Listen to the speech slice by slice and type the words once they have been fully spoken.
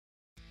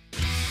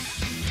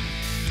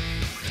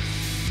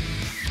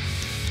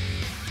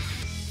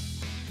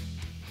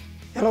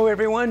Hello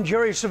everyone,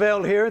 Jerry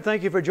Savelle here.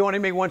 Thank you for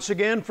joining me once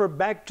again for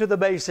Back to the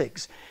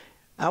Basics.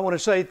 I want to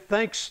say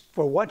thanks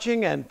for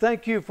watching and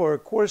thank you for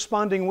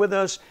corresponding with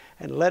us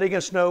and letting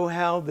us know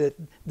how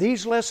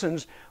these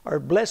lessons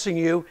are blessing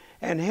you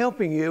and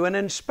helping you and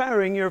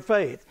inspiring your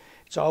faith.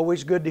 It's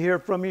always good to hear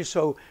from you,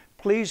 so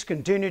please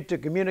continue to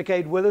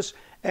communicate with us,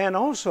 and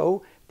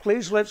also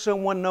please let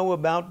someone know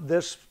about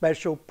this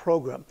special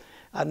program.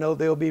 I know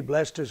they'll be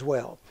blessed as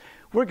well.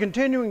 We're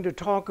continuing to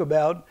talk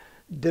about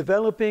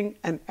developing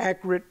an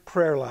accurate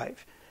prayer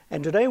life.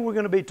 And today we're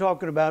going to be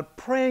talking about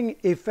praying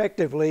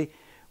effectively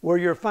where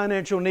your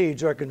financial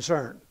needs are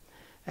concerned.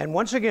 And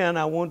once again,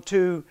 I want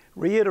to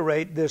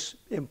reiterate this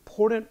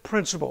important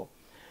principle.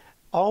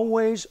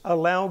 Always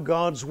allow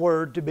God's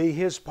Word to be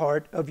His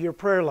part of your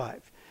prayer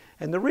life.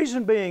 And the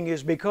reason being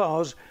is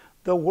because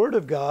the Word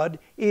of God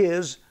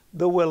is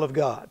the will of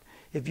God.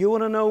 If you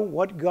want to know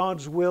what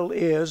God's will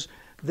is,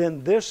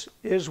 then this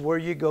is where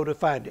you go to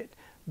find it,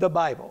 the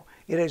Bible.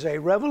 It is a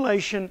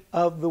revelation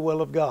of the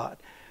will of God.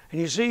 And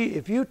you see,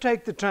 if you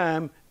take the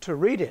time to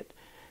read it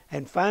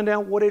and find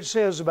out what it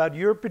says about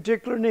your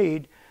particular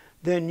need,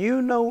 then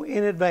you know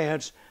in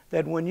advance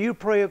that when you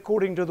pray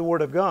according to the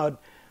Word of God,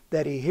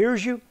 that He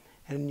hears you,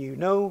 and you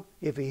know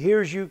if He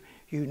hears you,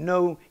 you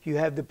know you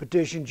have the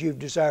petitions you've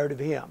desired of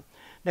Him.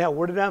 Now,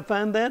 where did I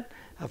find that?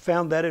 I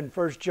found that in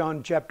 1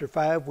 John chapter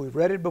 5. We've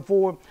read it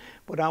before,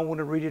 but I want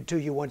to read it to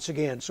you once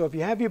again. So if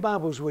you have your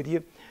Bibles with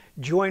you,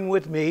 join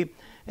with me.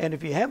 And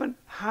if you haven't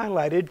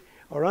highlighted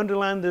or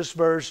underlined this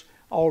verse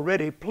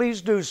already,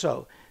 please do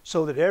so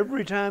that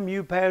every time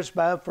you pass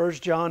by 1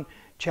 John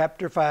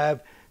chapter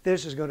 5,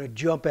 this is going to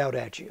jump out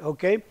at you,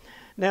 okay?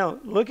 Now,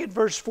 look at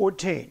verse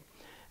 14.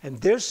 And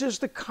this is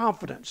the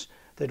confidence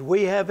that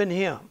we have in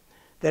Him,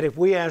 that if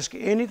we ask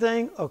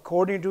anything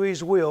according to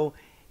His will,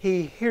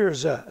 He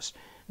hears us.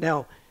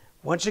 Now,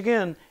 once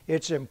again,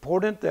 it's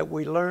important that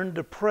we learn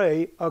to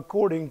pray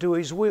according to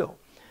His will.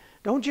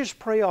 Don't just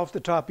pray off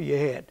the top of your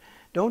head.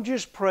 Don't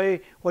just pray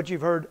what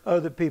you've heard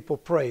other people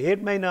pray.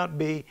 It may not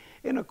be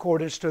in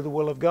accordance to the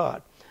will of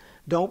God.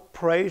 Don't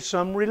pray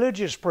some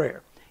religious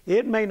prayer.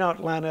 It may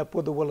not line up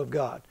with the will of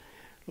God.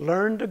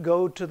 Learn to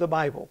go to the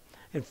Bible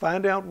and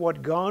find out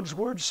what God's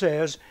Word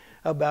says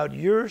about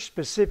your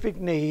specific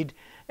need,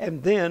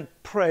 and then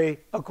pray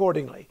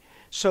accordingly.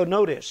 So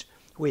notice,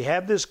 we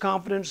have this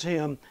confidence in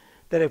Him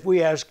that if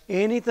we ask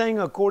anything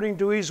according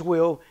to His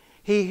will,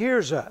 He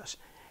hears us.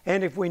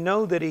 And if we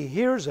know that He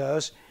hears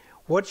us,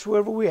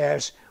 whatsoever we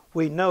ask,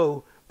 we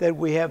know that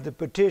we have the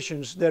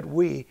petitions that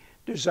we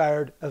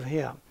desired of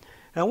Him.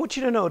 Now I want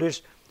you to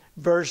notice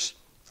verse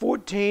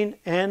 14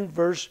 and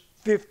verse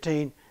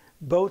 15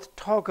 both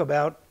talk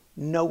about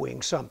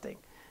knowing something.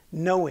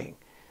 Knowing.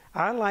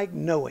 I like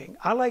knowing.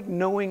 I like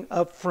knowing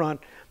up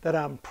front that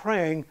I'm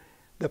praying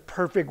the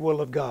perfect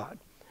will of God.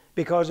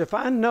 Because if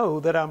I know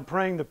that I'm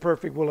praying the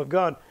perfect will of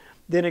God,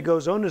 then it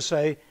goes on to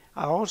say,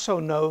 I also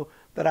know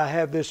that I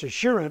have this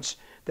assurance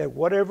that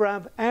whatever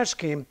I've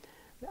asked Him,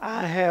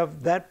 I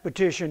have that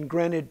petition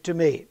granted to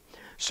me.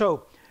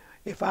 So,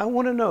 if I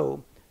want to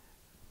know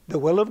the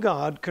will of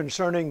God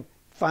concerning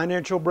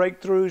financial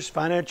breakthroughs,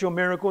 financial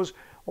miracles,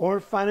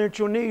 or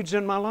financial needs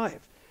in my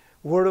life,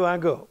 where do I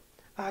go?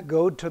 I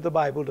go to the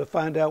Bible to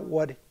find out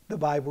what the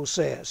Bible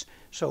says.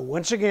 So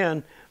once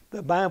again,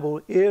 the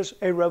Bible is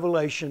a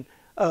revelation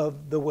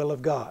of the will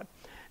of God.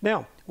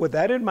 Now, with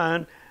that in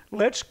mind,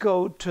 let's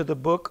go to the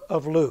book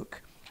of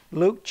Luke.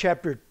 Luke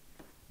chapter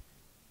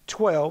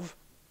 12.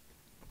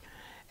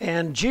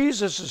 And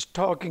Jesus is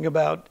talking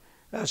about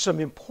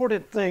some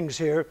important things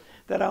here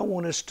that I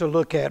want us to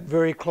look at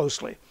very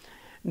closely.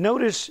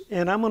 Notice,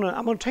 and I'm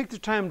going to take the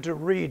time to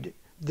read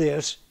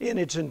this in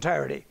its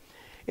entirety.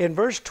 In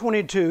verse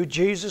 22,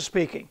 Jesus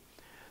speaking,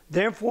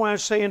 "Therefore I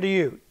say unto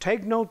you,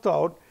 take no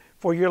thought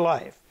for your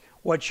life,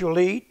 what you'll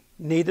eat,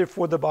 neither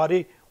for the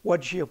body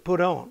what you'll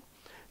put on.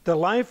 The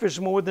life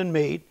is more than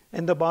meat,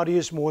 and the body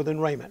is more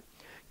than raiment.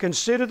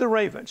 Consider the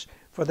ravens,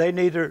 for they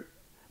neither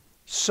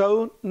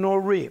sow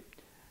nor reap,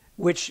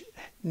 which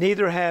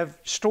neither have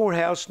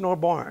storehouse nor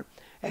barn,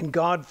 and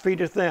God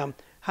feedeth them.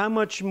 How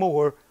much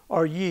more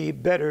are ye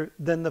better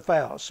than the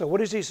fowls?" So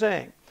what is He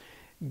saying?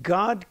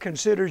 God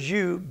considers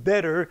you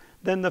better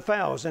than the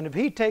fowls. And if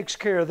He takes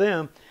care of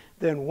them,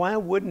 then why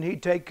wouldn't He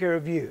take care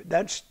of you?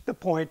 That's the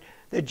point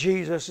that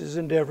Jesus is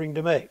endeavoring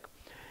to make.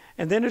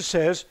 And then it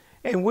says,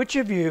 "And which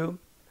of you,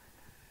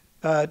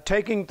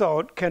 taking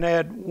thought, can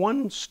add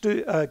one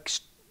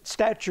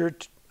stature,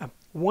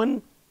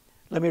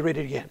 let me read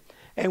it again.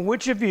 And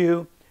which of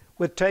you,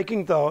 with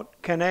taking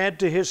thought, can add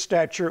to his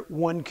stature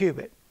 1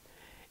 cubit?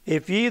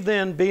 If ye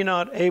then be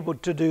not able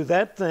to do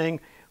that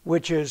thing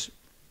which is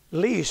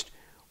least,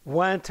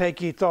 why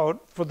take ye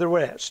thought for the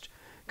rest?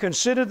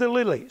 Consider the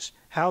lilies,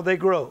 how they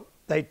grow.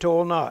 They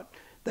toil not,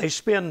 they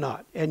spin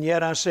not. And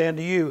yet I say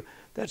unto you,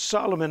 that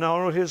Solomon in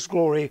all his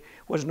glory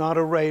was not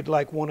arrayed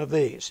like one of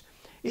these.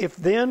 If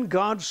then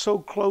God so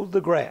clothe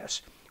the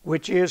grass,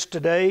 which is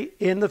today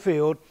in the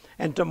field,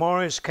 and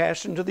tomorrow is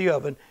cast into the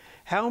oven,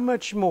 how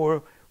much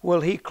more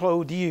will He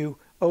clothe you,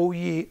 O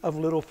ye of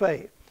little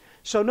faith?"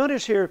 So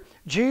notice here,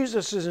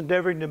 Jesus is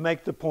endeavoring to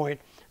make the point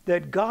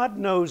that God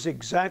knows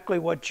exactly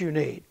what you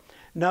need.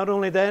 Not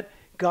only that,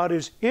 God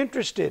is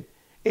interested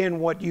in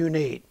what you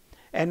need.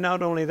 And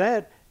not only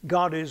that,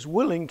 God is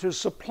willing to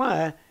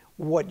supply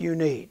what you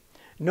need.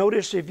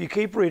 Notice if you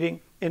keep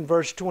reading in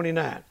verse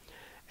 29,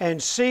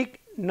 and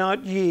seek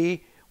not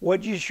ye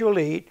what ye shall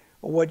eat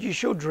or what ye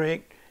shall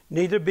drink,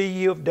 neither be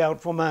ye of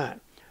doubtful mind.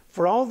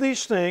 For all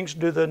these things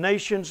do the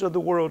nations of the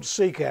world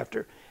seek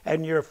after,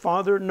 and your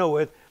Father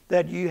knoweth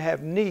that you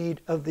have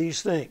need of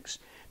these things.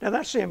 Now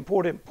that's the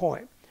important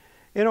point.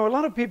 You know, a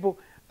lot of people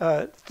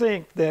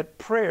think that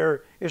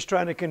prayer is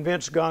trying to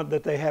convince God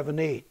that they have a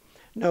need.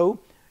 No,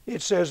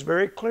 it says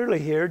very clearly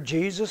here,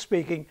 Jesus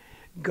speaking,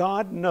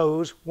 God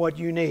knows what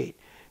you need.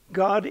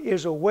 God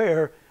is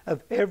aware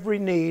of every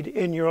need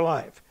in your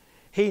life.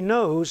 He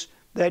knows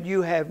that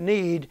you have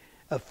need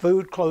of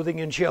food,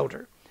 clothing, and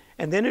shelter.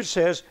 And then it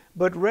says,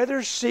 but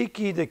rather seek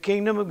ye the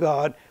kingdom of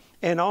God,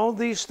 and all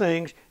these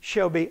things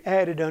shall be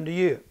added unto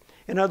you.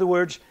 In other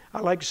words, I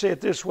like to say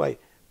it this way,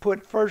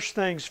 put first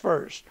things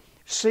first.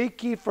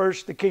 Seek ye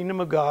first the kingdom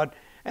of God,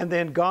 and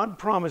then God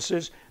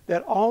promises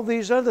that all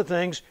these other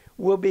things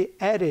will be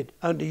added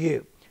unto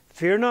you.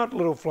 Fear not,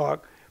 little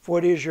flock, for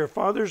it is your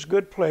Father's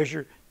good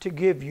pleasure to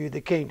give you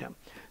the kingdom.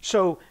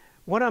 So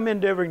what I'm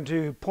endeavoring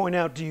to point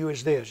out to you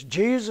is this.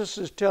 Jesus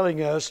is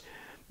telling us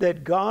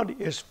that God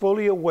is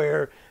fully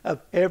aware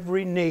of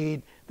every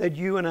need that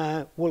you and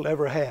I will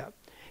ever have.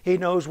 He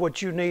knows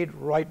what you need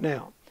right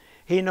now.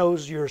 He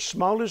knows your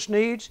smallest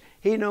needs.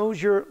 He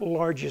knows your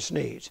largest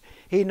needs.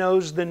 He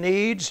knows the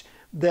needs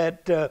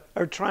that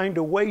are trying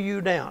to weigh you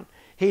down.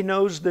 He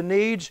knows the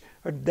needs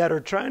that are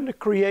trying to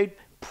create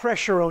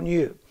pressure on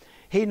you.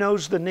 He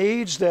knows the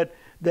needs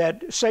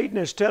that Satan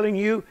is telling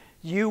you,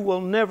 you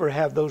will never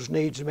have those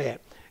needs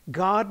met.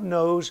 God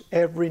knows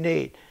every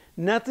need.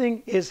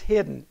 Nothing is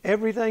hidden.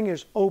 Everything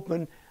is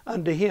open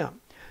unto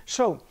Him.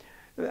 So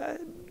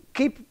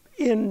keep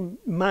in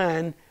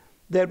mind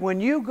that when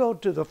you go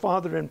to the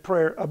Father in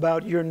prayer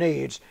about your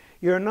needs,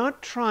 you're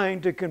not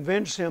trying to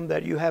convince Him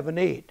that you have a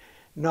need.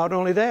 Not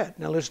only that,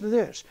 now listen to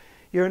this,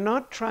 you're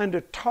not trying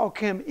to talk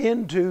Him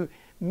into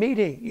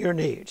meeting your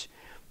needs.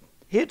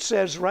 It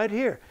says right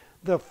here,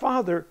 the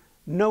Father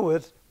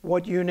knoweth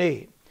what you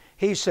need.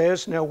 He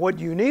says, now what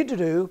you need to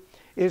do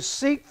is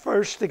seek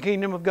first the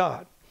kingdom of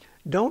God.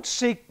 Don't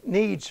seek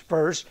needs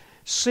first,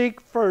 seek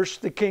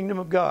first the kingdom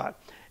of God.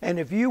 And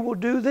if you will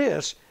do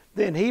this,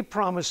 then He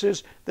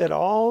promises that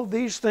all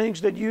these things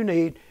that you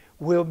need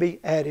will be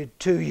added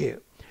to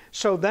you.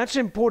 So that's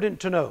important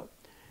to know,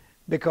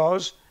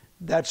 because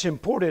that's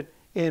important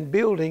in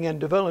building and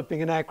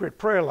developing an accurate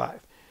prayer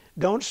life.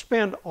 Don't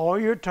spend all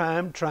your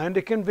time trying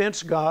to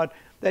convince God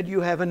that you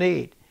have a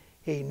need.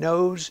 He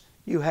knows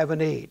you have a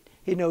need.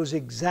 He knows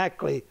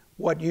exactly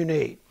what you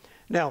need.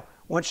 Now,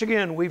 once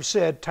again, we've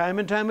said time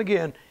and time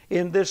again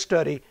in this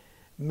study,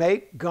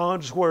 make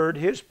God's Word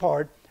His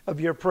part of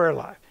your prayer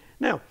life.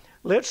 Now,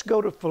 let's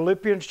go to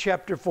Philippians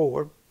chapter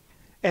 4,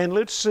 and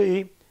let's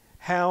see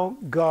how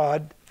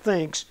God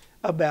thinks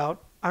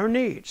about our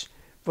needs.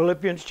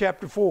 Philippians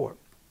chapter 4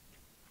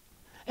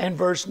 and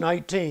verse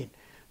 19.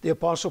 The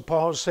Apostle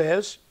Paul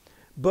says,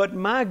 but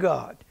my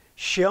God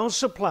shall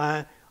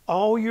supply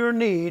all your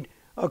need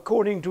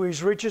according to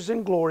His riches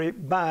and glory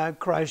by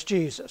Christ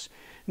Jesus.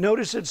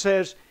 Notice it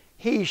says,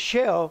 He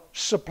shall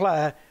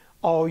supply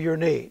all your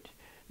need.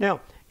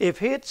 Now,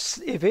 if it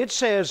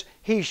says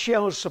He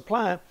shall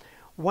supply,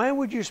 why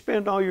would you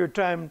spend all your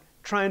time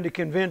trying to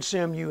convince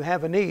Him you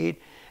have a need?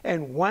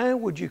 And why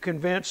would you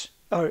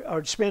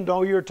or spend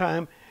all your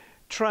time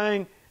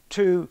trying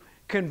to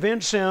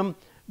convince Him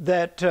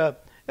that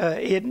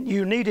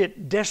you need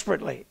it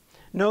desperately?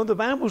 No, the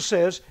Bible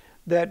says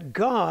that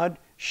God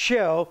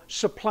shall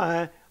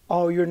supply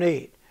all your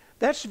need.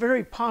 That's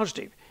very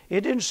positive.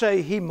 It didn't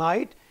say He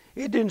might.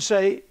 It didn't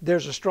say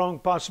there's a strong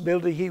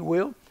possibility He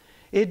will.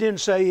 It didn't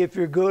say if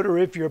you're good or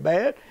if you're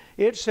bad.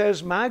 It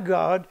says, my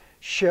God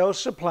shall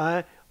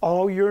supply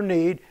all your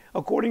need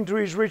according to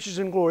His riches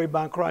and glory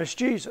by Christ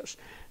Jesus.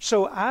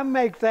 So I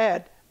make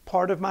that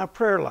part of my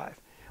prayer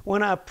life.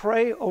 When I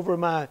pray over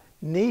my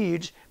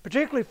needs,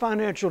 particularly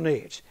financial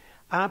needs,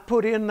 I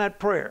put in that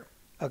prayer,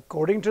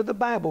 according to the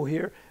Bible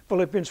here,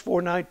 Philippians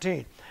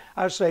 4:19.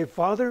 I say,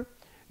 Father,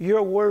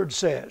 your word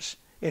says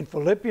in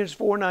Philippians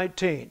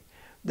 4:19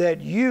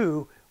 that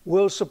you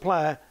will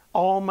supply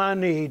all my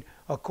need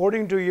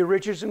according to your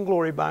riches and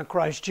glory by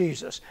Christ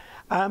Jesus.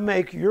 I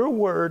make your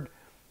word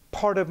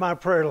part of my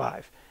prayer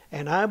life,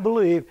 and I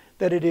believe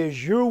that it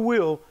is your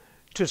will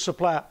to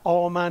supply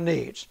all my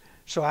needs.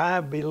 So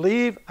I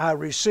believe, I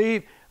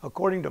receive,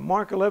 according to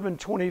Mark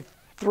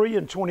 11:23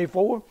 and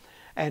 24,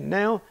 and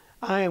now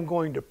I am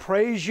going to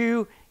praise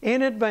you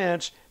in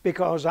advance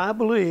because I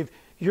believe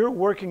you're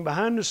working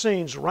behind the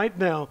scenes right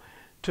now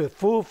to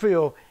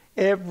fulfill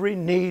every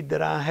need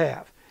that I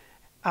have.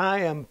 I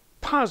am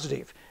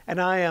positive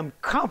and I am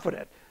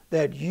confident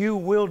that you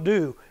will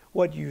do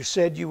what you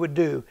said you would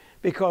do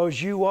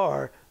because you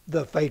are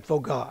the faithful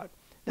God.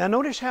 Now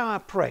notice how I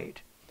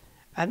prayed.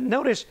 And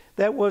notice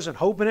that wasn't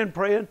hoping and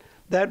praying.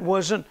 That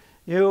wasn't,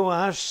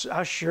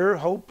 I sure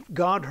hope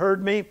God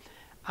heard me.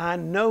 I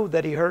know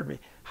that He heard me.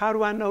 How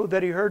do I know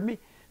that He heard me?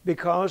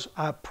 Because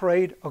I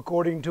prayed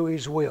according to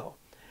His will.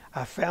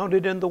 I found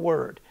it in the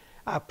Word.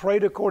 I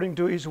prayed according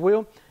to His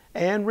will.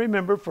 And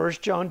remember, 1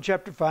 John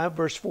chapter 5,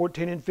 verse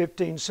 14 and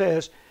 15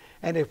 says,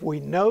 and if we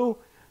know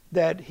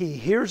that He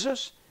hears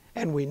us,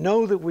 and we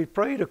know that we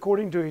prayed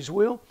according to His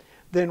will,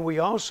 then we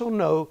also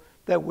know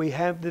that we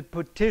have the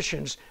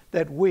petitions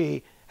that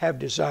we have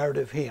desired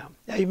of Him.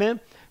 Amen?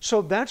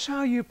 So that's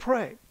how you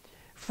pray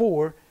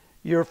for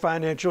your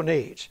financial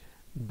needs.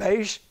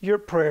 Base your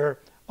prayer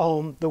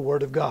on the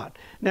Word of God.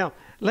 Now,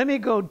 let me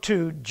go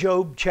to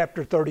Job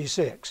chapter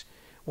 36.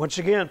 Once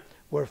again,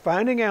 we're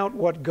finding out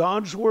what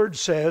God's Word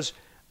says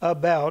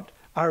about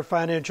our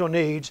financial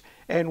needs,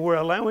 and we're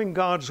allowing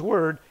God's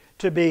Word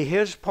to be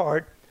His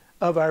part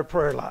of our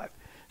prayer life.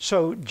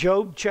 So,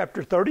 Job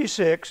chapter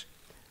 36,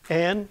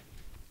 and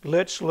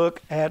let's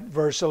look at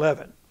verse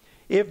 11.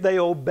 If they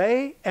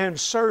obey and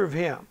serve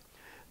Him,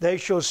 they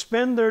shall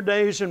spend their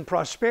days in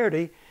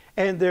prosperity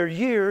and their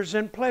years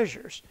in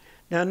pleasures.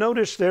 Now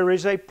notice there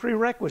is a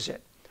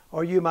prerequisite,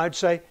 or you might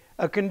say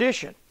a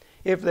condition.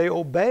 If they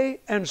obey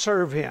and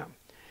serve Him,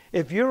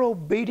 if you're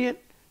obedient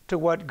to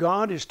what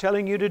God is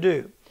telling you to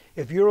do,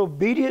 if you're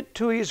obedient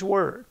to His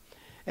Word,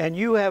 and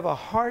you have a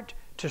heart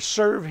to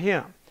serve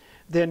Him,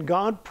 then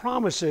God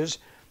promises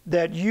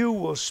that you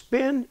will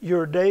spend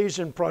your days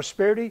in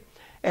prosperity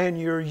and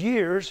your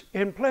years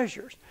in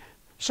pleasures.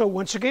 So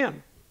once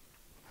again,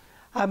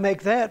 I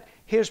make that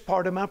His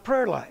part of my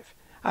prayer life.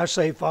 I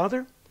say,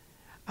 Father,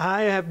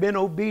 I have been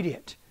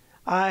obedient.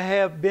 I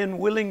have been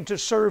willing to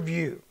serve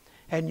You.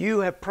 And You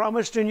have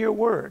promised in Your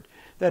Word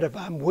that if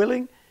I'm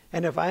willing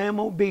and if I am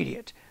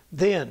obedient,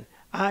 then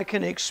I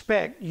can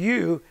expect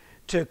You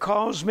to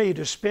cause me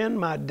to spend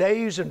my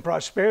days in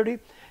prosperity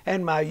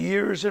and my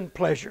years in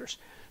pleasures.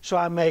 So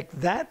I make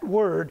that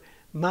Word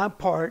my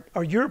part,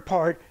 or Your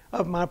part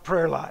of my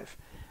prayer life.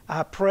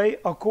 I pray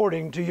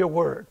according to Your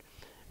Word.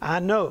 I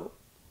know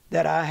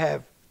that I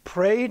have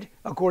prayed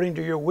according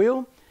to Your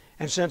will,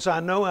 and since I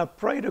know I've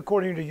prayed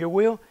according to Your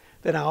will,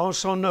 then I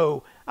also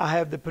know I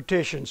have the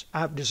petitions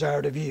I've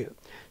desired of You.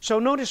 So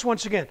notice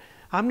once again,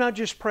 I'm not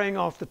just praying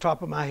off the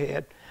top of my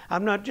head.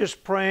 I'm not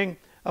just praying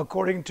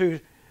according to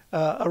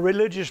a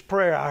religious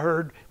prayer I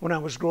heard when I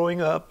was growing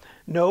up.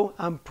 No,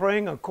 I'm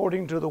praying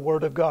according to the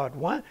Word of God.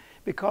 Why?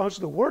 Because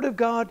the Word of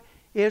God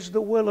is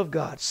the will of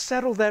God.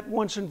 Settle that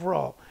once and for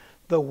all.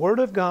 The Word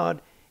of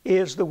God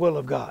is the will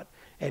of God.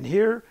 And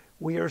here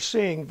we are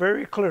seeing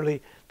very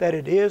clearly that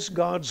it is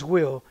God's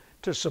will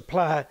to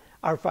supply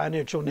our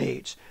financial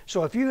needs.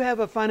 So if you have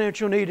a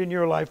financial need in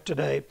your life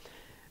today,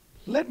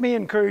 let me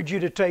encourage you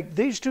to take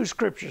these two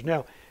scriptures.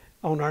 Now,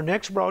 on our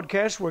next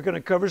broadcast, we're going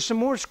to cover some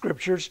more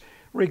scriptures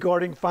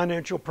regarding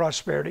financial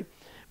prosperity.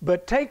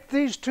 But take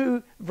these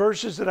two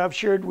verses that I've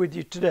shared with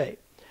you today,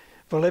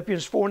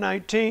 Philippians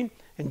 4:19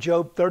 and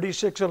Job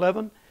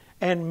 36:11,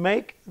 and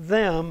make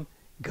them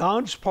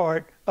God's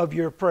part of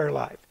your prayer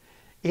life.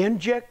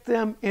 Inject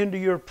them into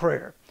your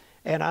prayer.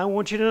 And I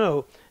want you to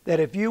know that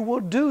if you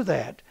will do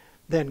that,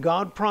 then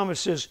God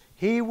promises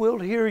He will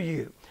hear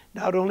you.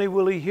 Not only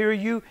will He hear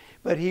you,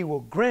 but He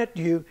will grant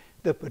you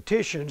the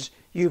petitions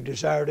you've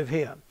desired of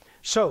Him.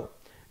 So,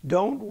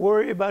 don't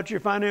worry about your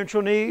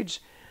financial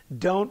needs.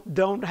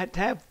 Don't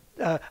have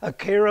a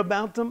care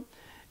about them.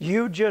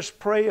 You just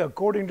pray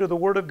according to the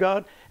Word of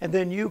God, and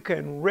then you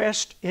can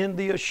rest in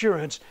the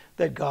assurance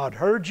that God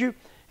heard you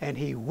and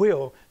He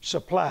will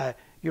supply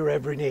your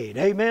every need.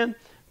 Amen?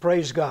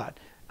 Praise God.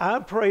 I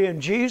pray in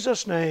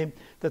Jesus' name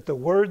that the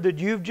word that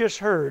you've just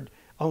heard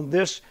on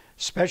this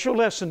special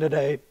lesson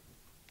today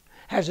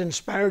has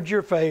inspired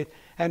your faith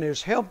and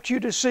has helped you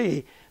to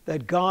see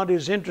that God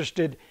is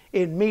interested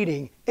in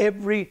meeting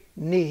every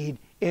need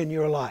in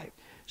your life.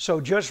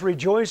 So just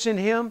rejoice in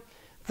Him,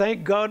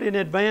 thank God in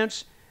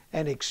advance,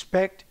 and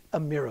expect a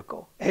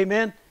miracle.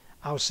 Amen?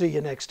 I'll see you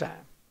next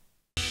time.